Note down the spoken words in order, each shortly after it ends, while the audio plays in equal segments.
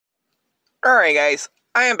Alright guys,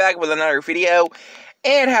 I am back with another video,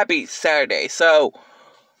 and happy Saturday. So,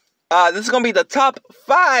 this is going to be the top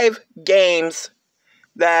 5 games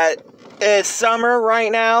that is summer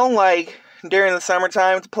right now, like, during the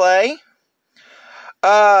summertime to play.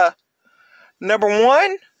 Number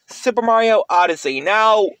 1, Super Mario Odyssey.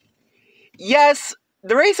 Now, yes,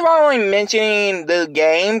 the reason why I'm mentioning the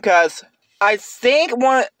game, because I think in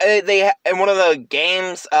one of the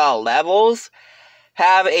game's levels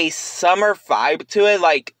have a summer vibe to it,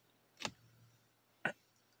 like,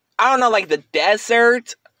 I don't know, like the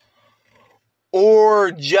desert,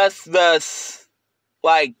 or just the,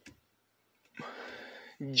 like,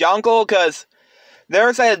 jungle, because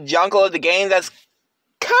there's a jungle of the game that's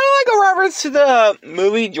kind of like a reference to the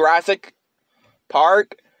movie Jurassic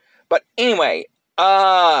Park. But anyway,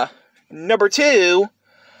 number 2,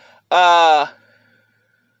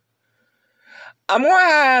 I'm gonna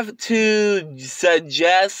have to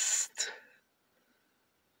suggest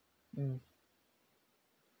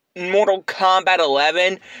Mortal Kombat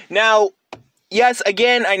 11. Now, yes,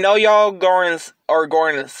 again, I know y'all are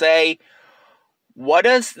going to say, what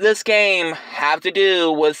does this game have to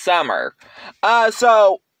do with summer?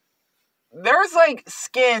 So, there's, like,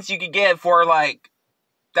 skins you could get for, like,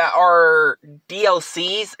 that are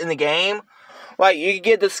DLCs in the game. Like, you could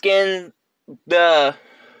get the skin,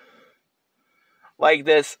 like,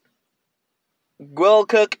 this Grill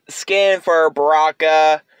Cook skin for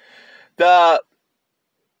Baraka, the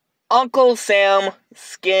Uncle Sam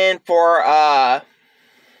skin for,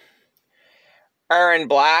 Erron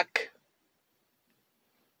Black,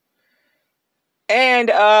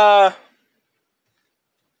 and, I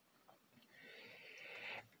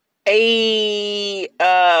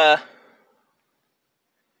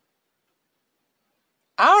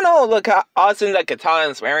don't know, look how awesome that Katana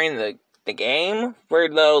is wearing the game for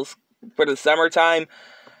the summertime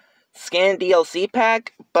skin DLC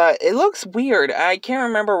pack, but it looks weird. I can't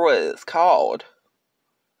remember what it's called.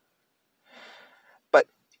 But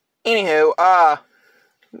anywho,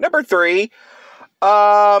 number 3,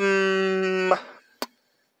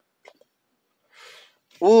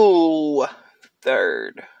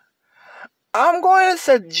 third. I'm going to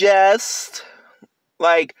suggest,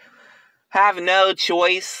 like, have no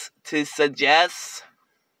choice to suggest.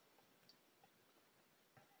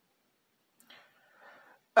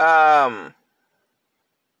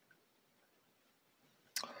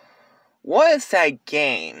 What is that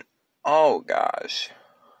game? Oh, gosh.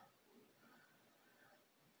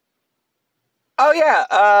 Oh, yeah,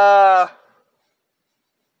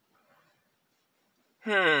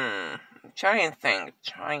 trying to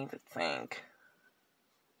think.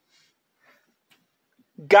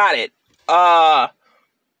 Got it.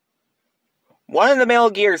 One of the Metal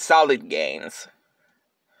Gear Solid games.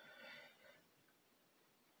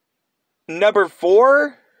 Number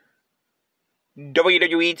 4,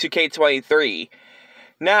 WWE 2K23.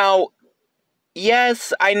 Now,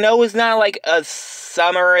 yes, I know it's not like a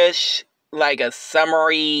summerish, like a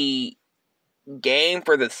summery game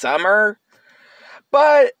for the summer,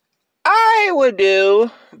 but I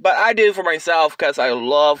do for myself because I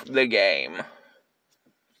love the game.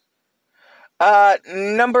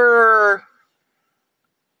 Number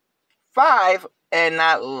 5, and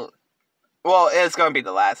not, well, it's going to be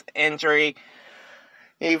the last entry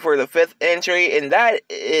for the 5th entry, and that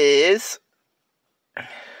is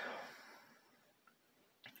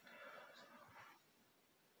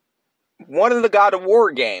one of the God of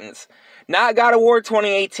War games. Not God of War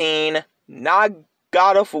 2018, not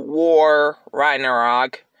God of War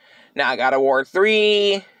Ragnarok, not God of War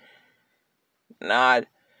 3, not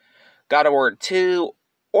God of War 2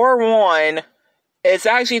 or 1. It's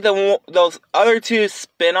actually those other 2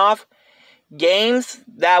 spin-off games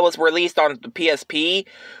that was released on the PSP,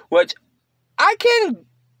 which I can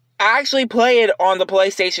actually play it on the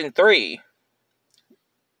PlayStation 3.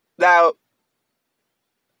 That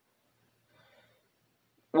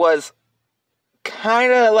was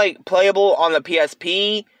kind of like playable on the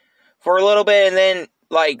PSP for a little bit, and then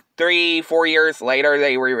like 3-4 years later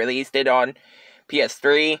they re-released it on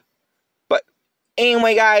PS3. But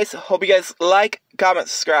anyway, guys, hope you guys like, comment,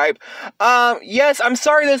 subscribe. Yes, I'm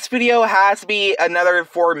sorry this video has to be another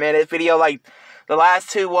 4-minute video like the last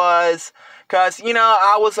 2 was, because, you know,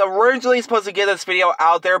 I was originally supposed to get this video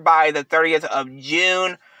out there by the 30th of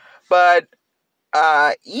June, but,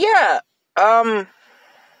 yeah,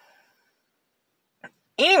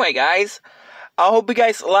 anyway, guys, I hope you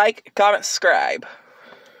guys like, comment, subscribe.